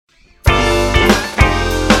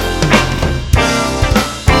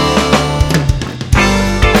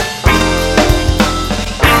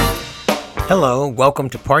Hello, welcome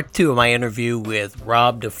to part 2 of my interview with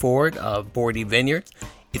Rob DeFord of Bordy Vineyards.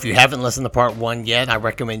 If you haven't listened to part 1 yet, I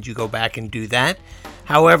recommend you go back and do that.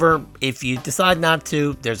 However, if you decide not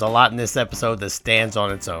to, there's a lot in this episode that stands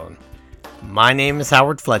on its own. My name is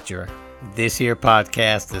Howard Fletcher. This here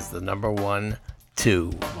podcast is the number 1, 2.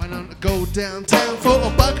 Why don't I go downtown for a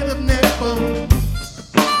bucket of neck bone?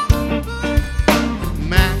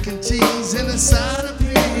 Mac and cheese and a side of beef.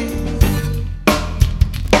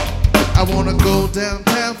 I wanna go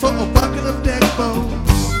downtown for a bucket of neck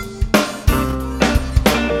bones.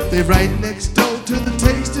 They're right next door to the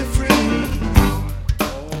Tasty Free.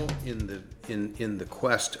 In the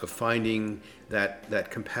quest of finding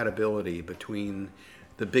that compatibility between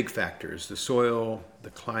the big factors, the soil,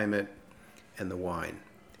 the climate, and the wine.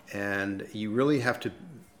 And you really have to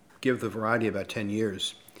give the variety about 10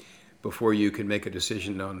 years before you can make a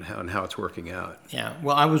decision on how it's working out. Yeah,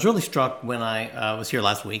 well, I was really struck when I was here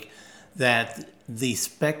last week that the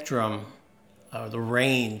spectrum, the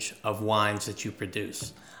range of wines that you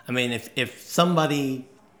produce. I mean, if somebody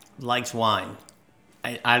likes wine,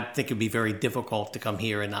 I think it'd be very difficult to come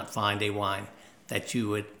here and not find a wine that you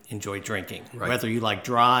would enjoy drinking. Right. Whether you like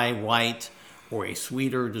dry, white, or a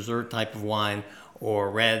sweeter dessert type of wine,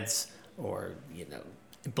 or reds, or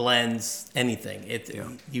blends, anything.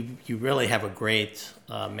 You really have a great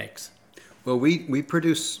mix. Well, we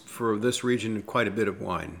produce for this region quite a bit of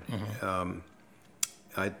wine. Mm-hmm.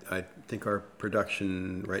 I think our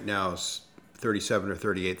production right now is 37 or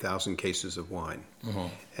 38,000 cases of wine, mm-hmm.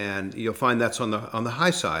 and you'll find that's on the high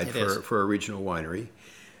side for a regional winery,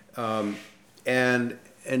 and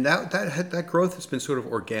that growth has been sort of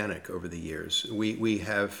organic over the years. We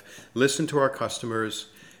have listened to our customers.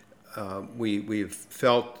 We've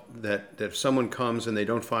felt that if someone comes and they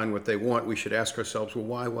don't find what they want, we should ask ourselves, well,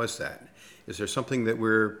 why was that? Is there something that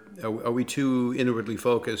are we too inwardly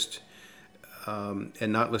focused and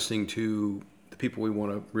not listening to the people we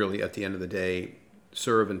want to really, at the end of the day,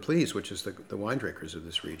 serve and please, which is the wine drinkers of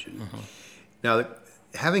this region? Mm-hmm. Now,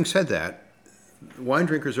 having said that, wine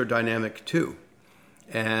drinkers are dynamic too.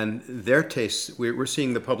 And their tastes, we're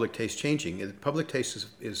seeing the public taste changing. The public taste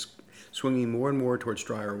is swinging more and more towards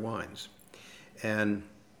drier wines. And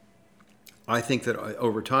I think that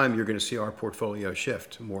over time, you're going to see our portfolio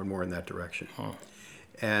shift more and more in that direction. Huh.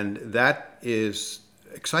 And that is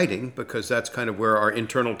exciting because that's kind of where our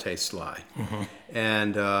internal tastes lie. Mm-hmm.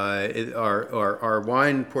 And our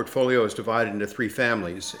wine portfolio is divided into 3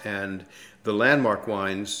 families, and the landmark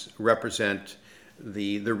wines represent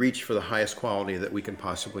the reach for the highest quality that we can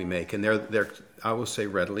possibly make. And they're I will say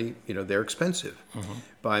readily, they're expensive mm-hmm.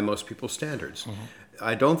 by most people's standards. Mm-hmm.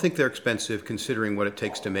 I don't think they're expensive considering what it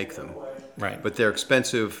takes to make them. Right. But they're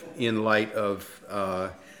expensive in light of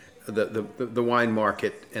the wine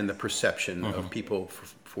market and the perception mm-hmm. of people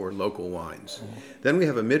for local wines. Mm-hmm. Then we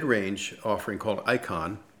have a mid-range offering called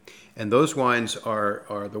Icon, and those wines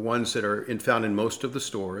are the ones that are found in most of the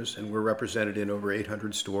stores, and we're represented in over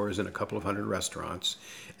 800 stores and a couple of hundred restaurants.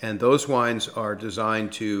 And those wines are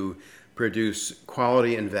designed to produce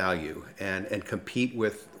quality and value and compete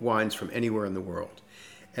with wines from anywhere in the world.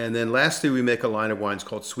 And then lastly, we make a line of wines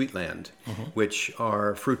called Sweetland, mm-hmm. which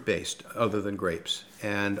are fruit-based other than grapes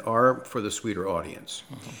and are for the sweeter audience.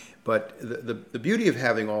 Mm-hmm. But the beauty of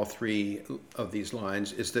having all 3 of these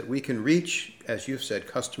lines is that we can reach, as you've said,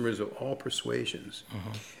 customers of all persuasions.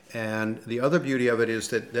 Mm-hmm. And the other beauty of it is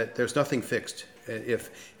that there's nothing fixed.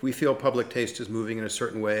 If we feel public taste is moving in a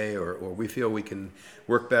certain way, or we feel we can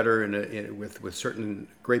work better with certain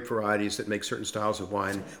grape varieties that make certain styles of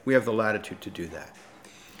wine, we have the latitude to do that.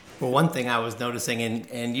 Well, one thing I was noticing,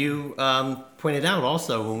 and you pointed out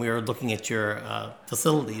also when we were looking at your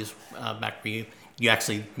facilities back where you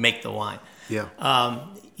actually make the wine. Yeah.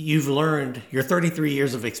 You've learned, your 33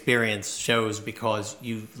 years of experience shows because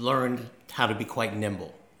you've learned how to be quite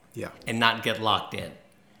nimble. Yeah. And not get locked in,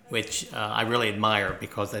 which I really admire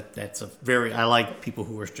because that's I like people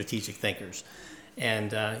who are strategic thinkers.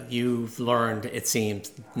 And you've learned, it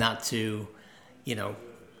seems, not to,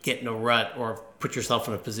 get in a rut or put yourself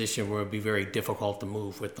in a position where it would be very difficult to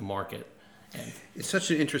move with the market. It's such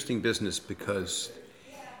an interesting business because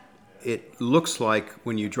it looks like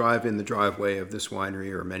when you drive in the driveway of this winery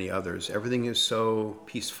or many others, everything is so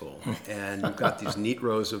peaceful. And you've got these neat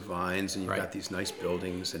rows of vines and you've got these nice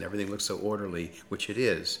buildings and everything looks so orderly, which it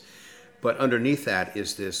is. But underneath that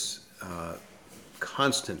is this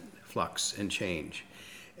constant flux and change.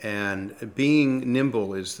 And being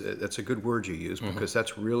nimble that's a good word you use because mm-hmm.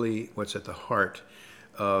 that's really what's at the heart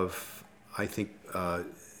of, I think,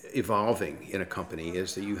 evolving in a company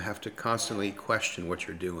is that you have to constantly question what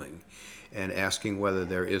you're doing and asking whether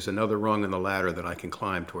there is another rung in the ladder that I can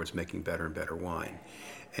climb towards making better and better wine.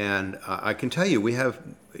 And I can tell you,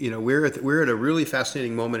 we're at a really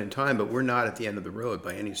fascinating moment in time, but we're not at the end of the road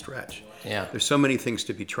by any stretch. Yeah. There's so many things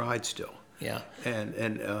to be tried still. Yeah.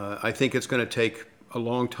 And I think it's going to take a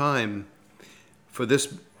long time for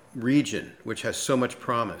this region, which has so much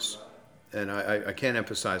promise, and I can't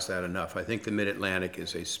emphasize that enough. I think the Mid-Atlantic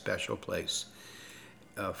is a special place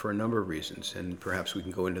for a number of reasons, and perhaps we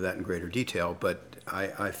can go into that in greater detail, but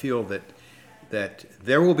I feel that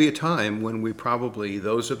there will be a time when we probably,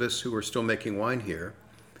 those of us who are still making wine here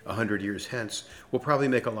 100 years hence, will probably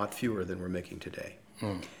make a lot fewer than we're making today.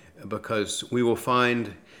 Because we will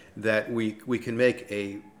find that we can make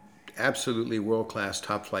a absolutely world-class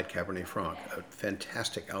top-flight Cabernet Franc, a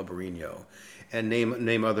fantastic Albarino, and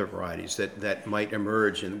name other varieties that might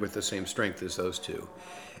emerge with the same strength as those two.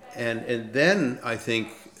 And then I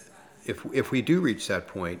think if we do reach that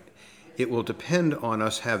point, it will depend on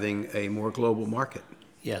us having a more global market.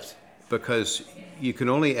 Yes. Because you can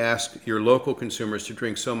only ask your local consumers to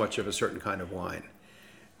drink so much of a certain kind of wine.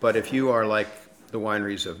 But if you are like the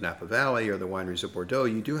wineries of Napa Valley or the wineries of Bordeaux,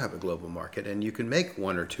 you do have a global market, and you can make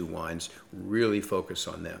one or two wines, really focus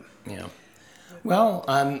on them. Yeah. Well,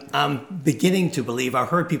 I'm beginning to believe, I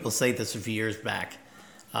heard people say this a few years back,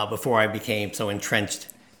 before I became so entrenched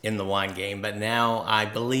in the wine game, but now I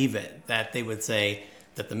believe it, that they would say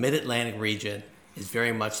that the Mid-Atlantic region is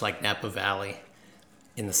very much like Napa Valley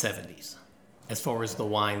in the 70s, as far as the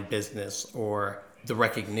wine business or the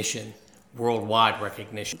recognition, worldwide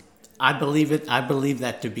recognition. I believe it. I believe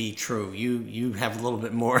that to be true. You have a little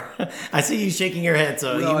bit more. I see you shaking your head,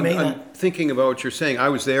 so well, you may I'm not. thinking about what you're saying. I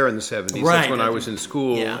was there in the 70s. Right. That's when I was in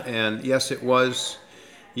school. Yeah. And yes, it was.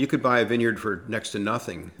 You could buy a vineyard for next to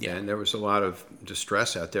nothing, Yeah. and there was a lot of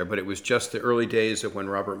distress out there. But it was just the early days of when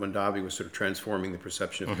Robert Mondavi was sort of transforming the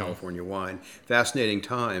perception of California wine. Fascinating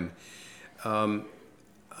time. I'm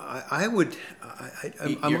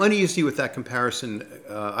uneasy with that comparison.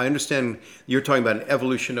 I understand you're talking about an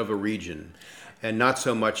evolution of a region, and not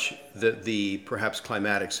so much the perhaps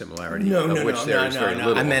climatic similarity No, which there is very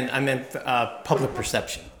little. I meant public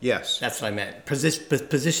perception. Yes. That's what I meant.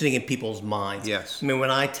 Positioning in people's minds. Yes. I mean, when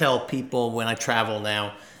I tell people, when I travel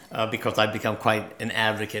now, because I've become quite an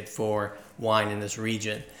advocate for wine in this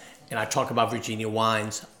region, and I talk about Virginia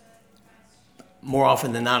wines, more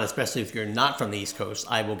often than not, especially if you're not from the East Coast,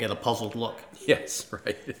 I will get a puzzled look. Yes,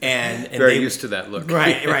 right. And very used to that look.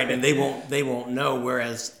 Right, and they won't know.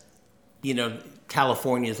 Whereas,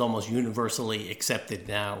 California is almost universally accepted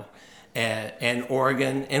now, and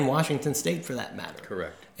Oregon and Washington State for that matter.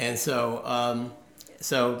 Correct. And so,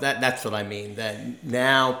 that's what I mean. That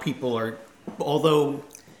now people are, although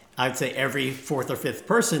I'd say every fourth or fifth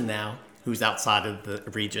person now who's outside of the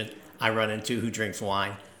region I run into who drinks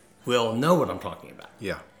wine will know what I'm talking about.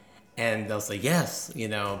 Yeah. And they'll say yes,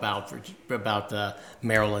 about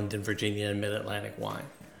Maryland and Virginia and Mid-Atlantic wine.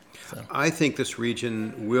 So. I think this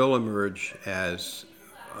region will emerge as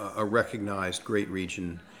a recognized great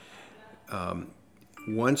region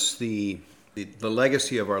once the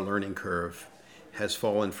legacy of our learning curve has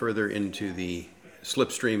fallen further into the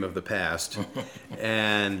slipstream of the past,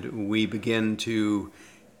 and we begin to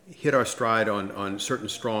hit our stride on certain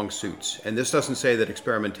strong suits. And this doesn't say that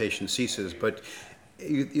experimentation ceases, but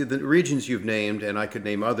the regions you've named, and I could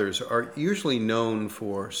name others, are usually known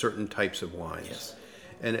for certain types of wines. Yes.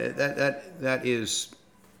 And that is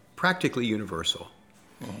practically universal.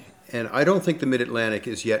 And I don't think the Mid-Atlantic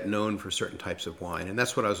is yet known for certain types of wine. And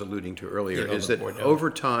that's what I was alluding to earlier, is that over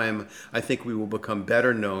time, I think we will become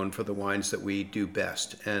better known for the wines that we do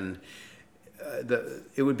best. And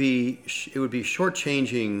it would be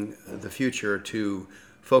shortchanging the future to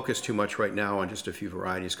focus too much right now on just a few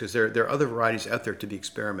varieties, because there are other varieties out there to be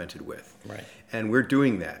experimented with. Right. And we're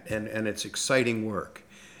doing that, and it's exciting work.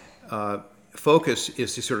 Focus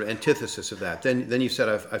is the sort of antithesis of that. Then you said,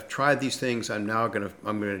 I've tried these things. I'm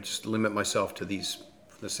gonna just limit myself to these,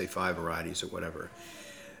 let's say 5 varieties or whatever.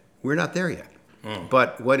 We're not there yet.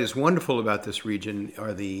 But what is wonderful about this region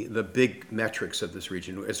are the big metrics of this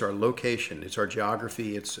region. It's our location, it's our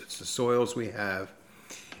geography, it's the soils we have,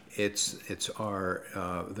 it's our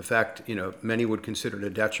the fact, many would consider it a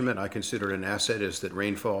detriment. I consider it an asset, is that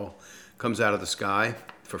rainfall comes out of the sky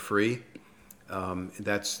for free.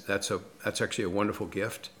 That's actually a wonderful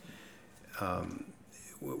gift.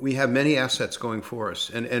 We have many assets going for us,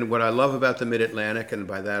 and what I love about the Mid-Atlantic, and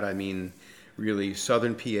by that I mean really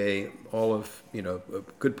southern PA, all of a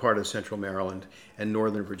good part of central Maryland and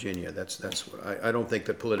northern Virginia. That's I don't think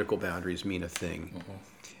that political boundaries mean a thing.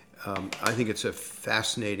 I think it's a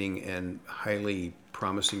fascinating and highly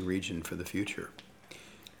promising region for the future.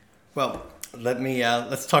 Well,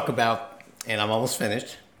 let's talk about, and I'm almost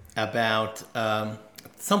finished, about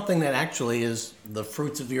something that actually is the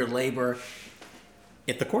fruits of your labor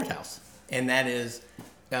at the courthouse. And that is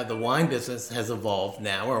the wine business has evolved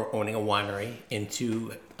now, or owning a winery,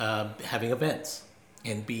 into having events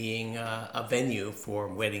and being a venue for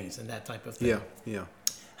weddings and that type of thing. Yeah.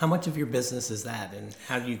 How much of your business is that, and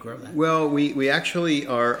how do you grow that? Well, we actually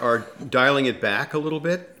are dialing it back a little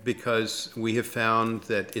bit because we have found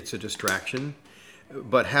that it's a distraction.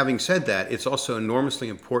 But having said that, it's also enormously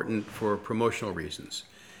important for promotional reasons.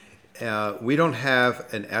 We don't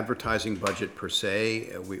have an advertising budget per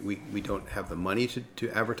se. We don't have the money to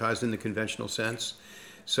advertise in the conventional sense.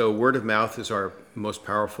 So word of mouth is our most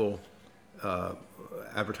powerful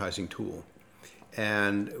advertising tool.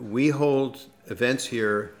 And we hold events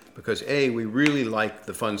here because, A, we really like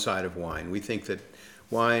the fun side of wine. We think that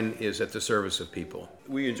wine is at the service of people.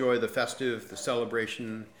 We enjoy the festive, the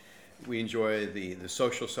celebration. We enjoy the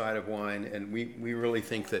social side of wine. And we really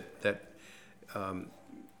think that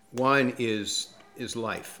wine is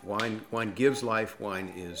life. Wine gives life.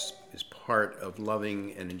 Wine is part of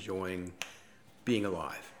loving and enjoying being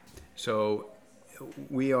alive. So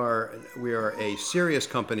we are a serious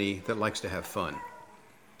company that likes to have fun.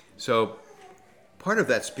 So part of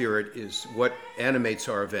that spirit is what animates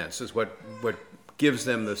our events, is what gives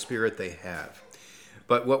them the spirit they have.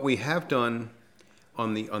 But what we have done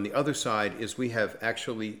on the other side is we have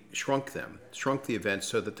actually shrunk the events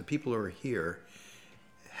so that the people who are here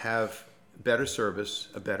have better service,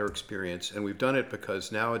 a better experience. And we've done it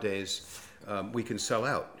because nowadays we can sell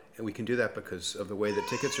out. And we can do that because of the way that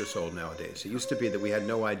tickets are sold nowadays. It used to be that we had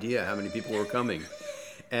no idea how many people were coming.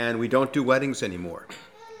 And we don't do weddings anymore.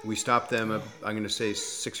 We stopped them, I'm going to say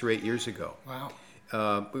 6 or 8 years ago. Wow.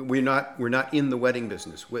 We're not in the wedding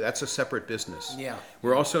business. That's a separate business. Yeah.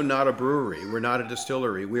 We're also not a brewery. We're not a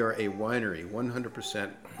distillery. We are a winery,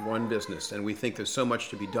 100% one business. And we think there's so much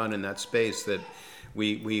to be done in that space that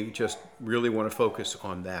we just really want to focus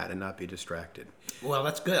on that and not be distracted. Well,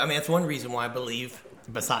 that's good. I mean, that's one reason why I believe,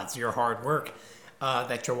 besides your hard work,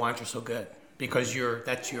 that your wines are so good. Because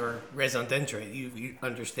that's your raison d'etre. You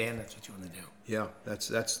understand that's what you want to do. Yeah,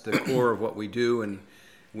 that's the core of what we do, and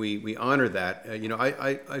we honor that.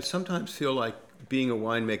 I sometimes feel like being a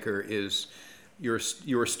winemaker is you're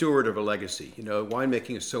a steward of a legacy.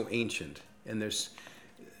 Winemaking is so ancient, and there's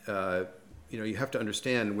you have to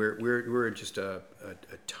understand we're just a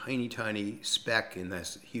tiny speck in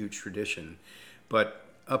this huge tradition, but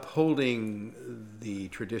upholding the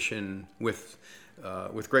tradition with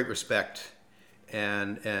great respect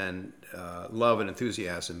and love and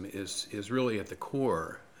enthusiasm is really at the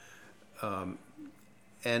core.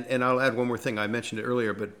 And I'll add one more thing. I mentioned it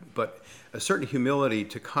earlier, but a certain humility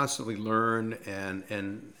to constantly learn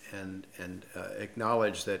and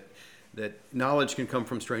acknowledge that knowledge can come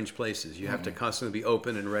from strange places. You have to constantly be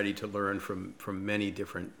open and ready to learn from many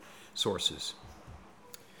different sources.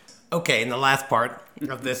 Okay, in the last part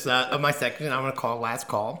of this of my section, I'm going to call Last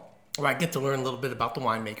Call, where I get to learn a little bit about the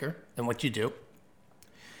winemaker and what you do.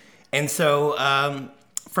 And so,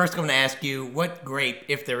 first I'm going to ask you, what grape,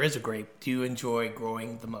 if there is a grape, do you enjoy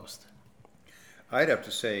growing the most? I'd have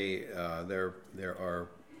to say there are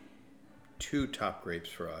 2 top grapes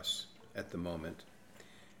for us at the moment,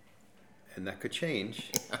 and that could change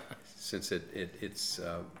since it's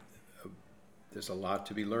there's a lot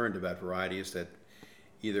to be learned about varieties that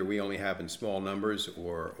either we only have in small numbers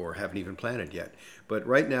or haven't even planted yet. But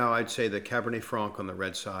right now, I'd say the Cabernet Franc on the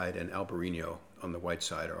red side and Albarino on the white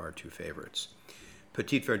side are our 2 favorites.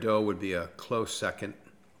 Petit Verdot would be a close second,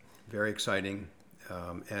 very exciting.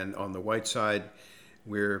 And on the white side,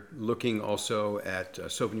 we're looking also at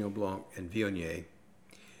Sauvignon Blanc and Viognier.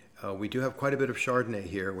 We do have quite a bit of Chardonnay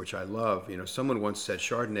here, which I love. Someone once said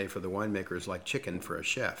Chardonnay for the winemaker is like chicken for a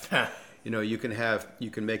chef. You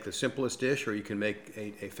can make the simplest dish, or you can make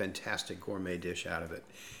a fantastic gourmet dish out of it.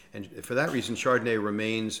 And for that reason, Chardonnay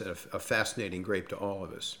remains a fascinating grape to all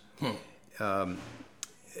of us.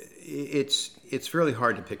 It's really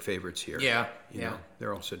hard to pick favorites here. Yeah,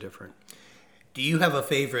 They're all so different. Do you have a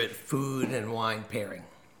favorite food and wine pairing?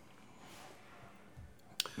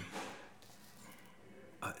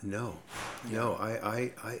 No.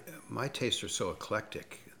 I my tastes are so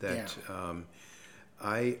eclectic that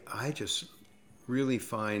I just really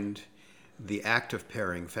find the act of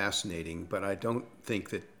pairing fascinating, but I don't think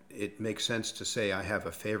that it makes sense to say I have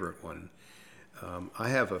a favorite one. I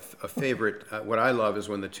have a favorite. What I love is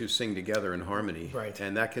when the 2 sing together in harmony, right?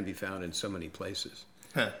 And that can be found in so many places.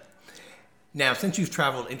 Huh. Now, since you've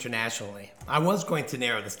traveled internationally, I was going to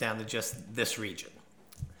narrow this down to just this region.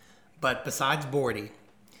 But besides Bordy,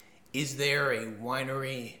 is there a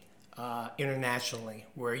winery internationally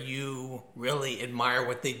where you really admire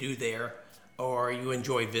what they do there, or you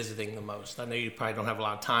enjoy visiting the most? I know you probably don't have a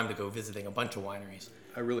lot of time to go visiting a bunch of wineries.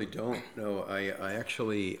 I really don't. No, I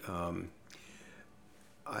actually,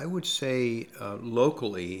 I would say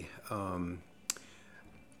locally,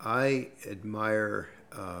 I admire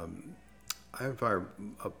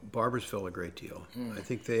Barboursville a great deal. I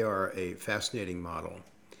think they are a fascinating model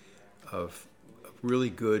of really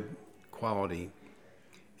good quality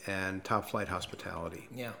and top-flight hospitality.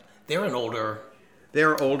 Yeah, they're an older.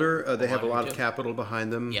 They're older. They have a lot of capital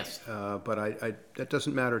behind them. Yes. But that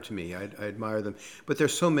doesn't matter to me. I admire them. But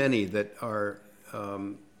there's so many that are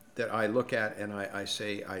that I look at and I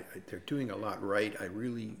say they're doing a lot right. I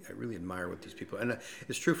really admire what these people. And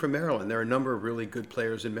it's true for Maryland. There are a number of really good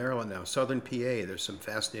players in Maryland now. Southern PA. There's some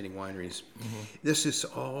fascinating wineries. Mm-hmm. This is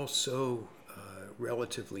all so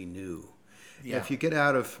relatively new. Yeah. If you get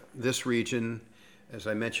out of this region, as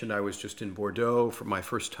I mentioned, I was just in Bordeaux for my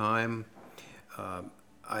first time.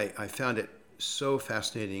 I found it so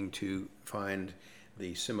fascinating to find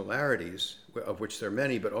the similarities, of which there are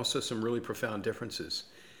many, but also some really profound differences.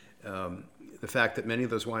 The fact that many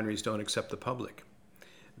of those wineries don't accept the public,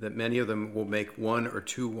 that many of them will make one or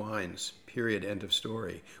two wines, period, end of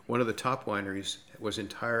story. One of the top wineries was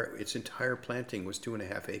its entire planting was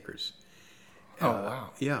 2.5 acres. Oh, wow.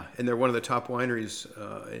 Yeah, and they're one of the top wineries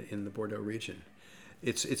in the Bordeaux region.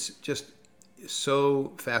 It's just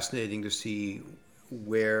so fascinating to see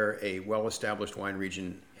where a well-established wine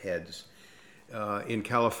region heads. In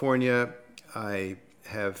California, I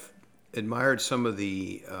have admired some of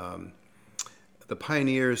the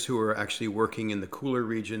pioneers who are actually working in the cooler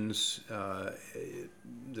regions.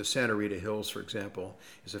 The Santa Rita Hills, for example,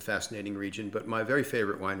 is a fascinating region. But my very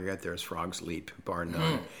favorite winery out there is Frog's Leap, bar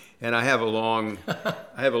none. And I have a long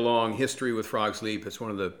history with Frog's Leap. It's one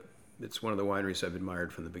of the wineries I've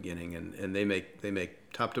admired from the beginning, and they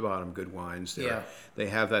make top to bottom good wines. They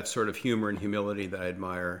have that sort of humor and humility that I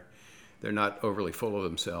admire. They're not overly full of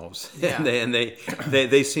themselves, and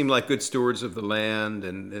they seem like good stewards of the land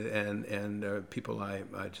and people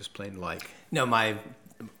I just plain like. No, my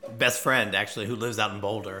best friend actually, who lives out in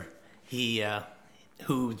Boulder,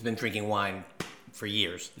 who's been drinking wine for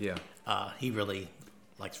years. Yeah, he really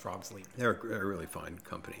likes Frog's Leap. They're a really fine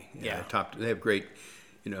company. Yeah. They have great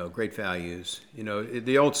values.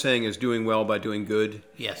 The old saying is doing well by doing good.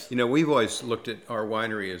 Yes. We've always looked at our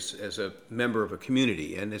winery as a member of a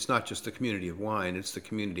community, and it's not just the community of wine, it's the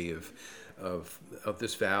community of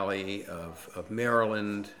this valley, of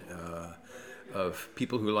Maryland, of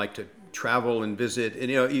people who like to travel and visit.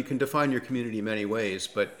 And, you can define your community in many ways,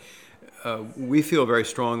 but we feel very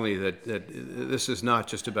strongly that this is not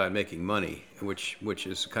just about making money, which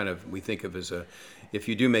is kind of, we think of as if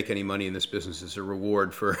you do make any money in this business, it's a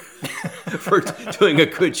reward for for doing a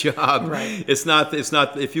good job. Right. It's not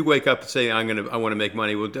if you wake up and say I want to make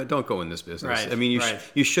money, well, don't go in this business. Right. I mean,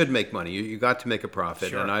 you should make money. You got to make a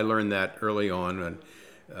profit. Sure. And I learned that early on,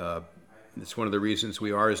 and it's one of the reasons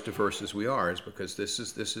we are as diverse as we are, is because this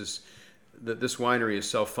winery is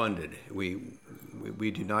self-funded.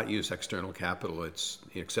 We do not use external capital,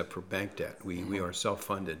 except for bank debt. We are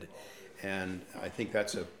self-funded, and I think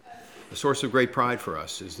that's a source of great pride for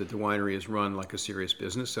us, is that the winery is run like a serious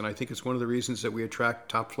business, and I think it's one of the reasons that we attract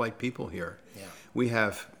top-flight people here. Yeah. We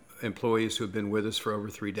have employees who have been with us for over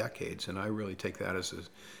 3 decades, and I really take that as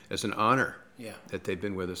an honor that they've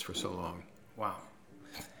been with us for so long. Wow.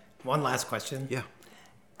 One last question. Yeah.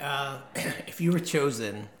 If you were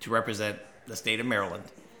chosen to represent the state of Maryland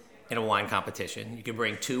in a wine competition, you could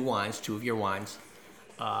bring two of your wines.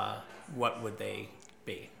 What would they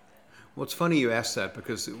be? Well, it's funny you asked that,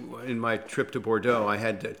 because in my trip to Bordeaux, I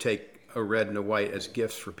had to take a red and a white as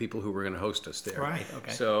gifts for people who were going to host us there. Right,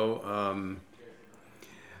 okay. So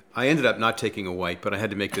I ended up not taking a white, but I had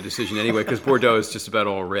to make the decision anyway, because Bordeaux is just about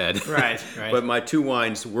all red. Right. But my two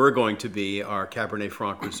wines were going to be our Cabernet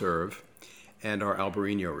Franc Reserve and our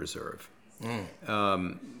Albarino Reserve.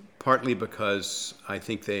 Partly because I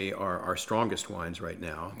think they are our strongest wines right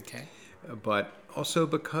now. Okay. But also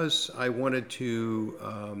because I wanted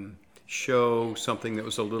to show something that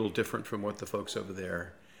was a little different from what the folks over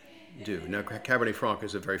there do. Now, Cabernet Franc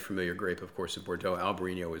is a very familiar grape, of course, in Bordeaux.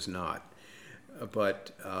 Albarino is not.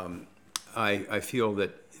 But I feel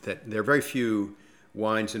that there are very few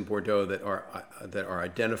wines in Bordeaux that are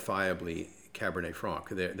identifiably Cabernet Franc.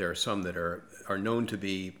 There are some that are known to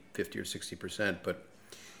be 50 or 60%, but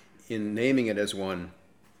in naming it as one,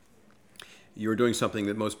 you're doing something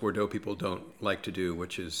that most Bordeaux people don't like to do,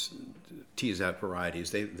 which is tease out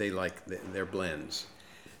varieties. They like their blends.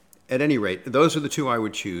 At any rate, those are the two I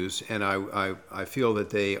would choose, and I feel that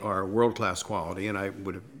they are world-class quality, and I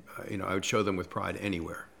would show them with pride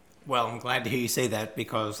anywhere. Well, I'm glad to hear you say that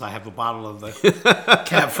because I have a bottle of the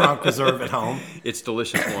Cab Franc Reserve at home. It's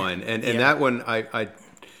delicious wine, and that one I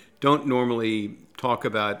don't normally talk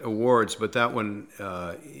about awards, but that one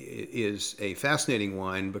is a fascinating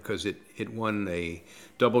wine because it won a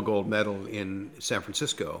double gold medal in San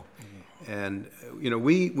Francisco, and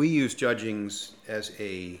we use judgings as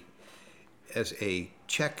a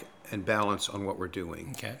check and balance on what we're doing.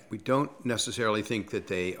 Okay. We don't necessarily think that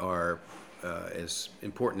they are as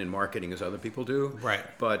important in marketing as other people do. Right.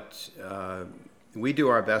 But we do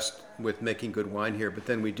our best with making good wine here. But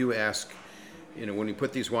then we do ask, when we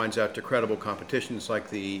put these wines out to credible competitions like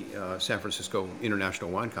the San Francisco International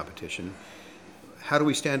Wine Competition, how do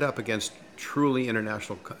we stand up against truly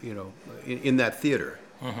international, in that theater?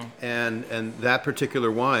 Mm-hmm. And that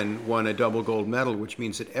particular wine won a double gold medal, which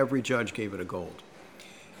means that every judge gave it a gold,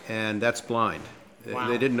 and that's blind. Wow.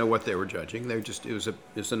 They didn't know what they were judging.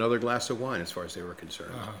 It was another glass of wine as far as they were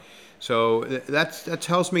concerned. Uh-huh. So that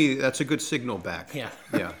tells me that's a good signal back. Yeah.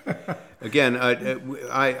 Yeah. Again,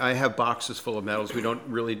 I have boxes full of medals. We don't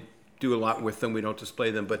really do a lot with them. We don't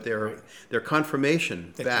display them, but they're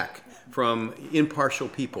confirmation back from impartial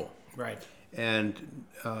people. Right. And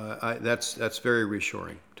that's very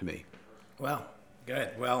reassuring to me. Well, good.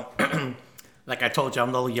 Well, like I told you, I'm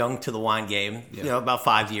a little young to the wine game. Yeah. About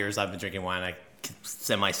 5 years I've been drinking wine,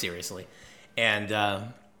 semi-seriously. And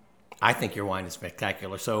I think your wine is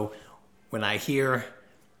spectacular. So when I hear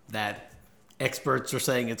that experts are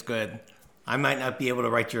saying it's good, I might not be able to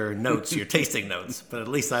write your notes, your tasting notes, but at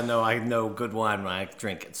least I know good wine when I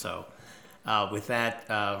drink it. So with that,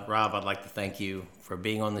 Rob, I'd like to thank you for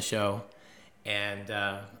being on the show. And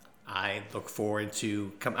I look forward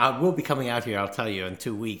to I will be coming out here, I'll tell you, in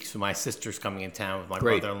 2 weeks. My sister's coming in town with my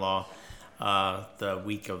brother-in-law the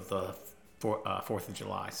week of the 4th of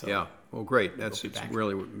July. So yeah, well, great. It's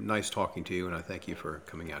really nice talking to you, and I thank you for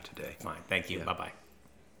coming out today. Fine. Thank you. Yeah. Bye-bye.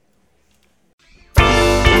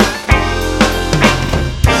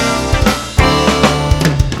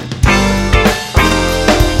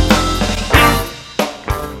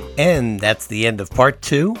 And that's the end of part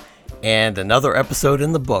 2. And another episode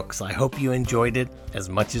in the books. I hope you enjoyed it as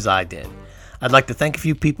much as I did. I'd like to thank a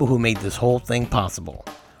few people who made this whole thing possible.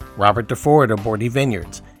 Robert DeFord of Bordy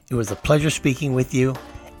Vineyards. It was a pleasure speaking with you,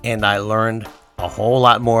 and I learned a whole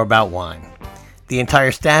lot more about wine. The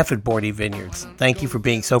entire staff at Bordy Vineyards, thank you for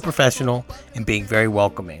being so professional and being very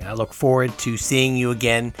welcoming. I look forward to seeing you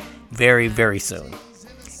again very, very soon.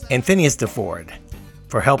 And Phineas DeFord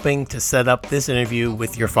for helping to set up this interview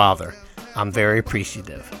with your father. I'm very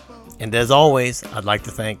appreciative. And as always, I'd like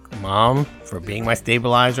to thank Mom for being my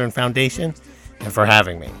stabilizer and foundation and for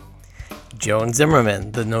having me. Joan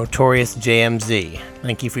Zimmerman, the notorious JMZ,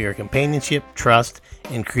 thank you for your companionship, trust,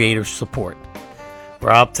 and creative support.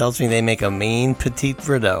 Rob tells me they make a mean Petit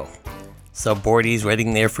Verdot, so Bordy's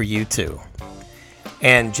waiting there for you too.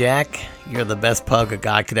 And Jack, you're the best pug a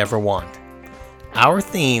guy could ever want. Our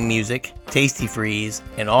theme music, Tasty Freeze,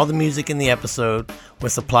 and all the music in the episode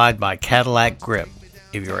was supplied by Cadillac Grip.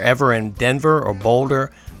 If you're ever in Denver or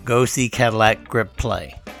Boulder, go see Cadillac Grip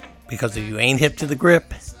play. Because if you ain't hip to the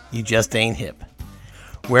grip, you just ain't hip.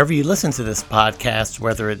 Wherever you listen to this podcast,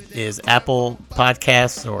 whether it is Apple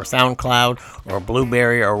Podcasts or SoundCloud or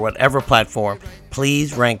Blueberry or whatever platform,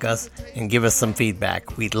 please rank us and give us some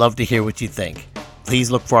feedback. We'd love to hear what you think.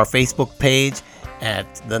 Please look for our Facebook page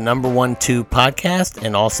at the Number 12 Podcast,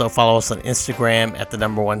 and also follow us on Instagram at the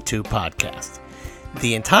Number 12 Podcast.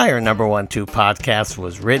 The entire Number 12 Podcast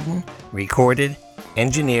was written, recorded,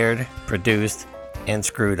 engineered, produced, and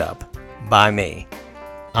screwed up by me.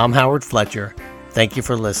 I'm Howard Fletcher. Thank you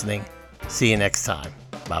for listening. See you next time.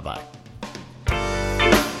 Bye-bye.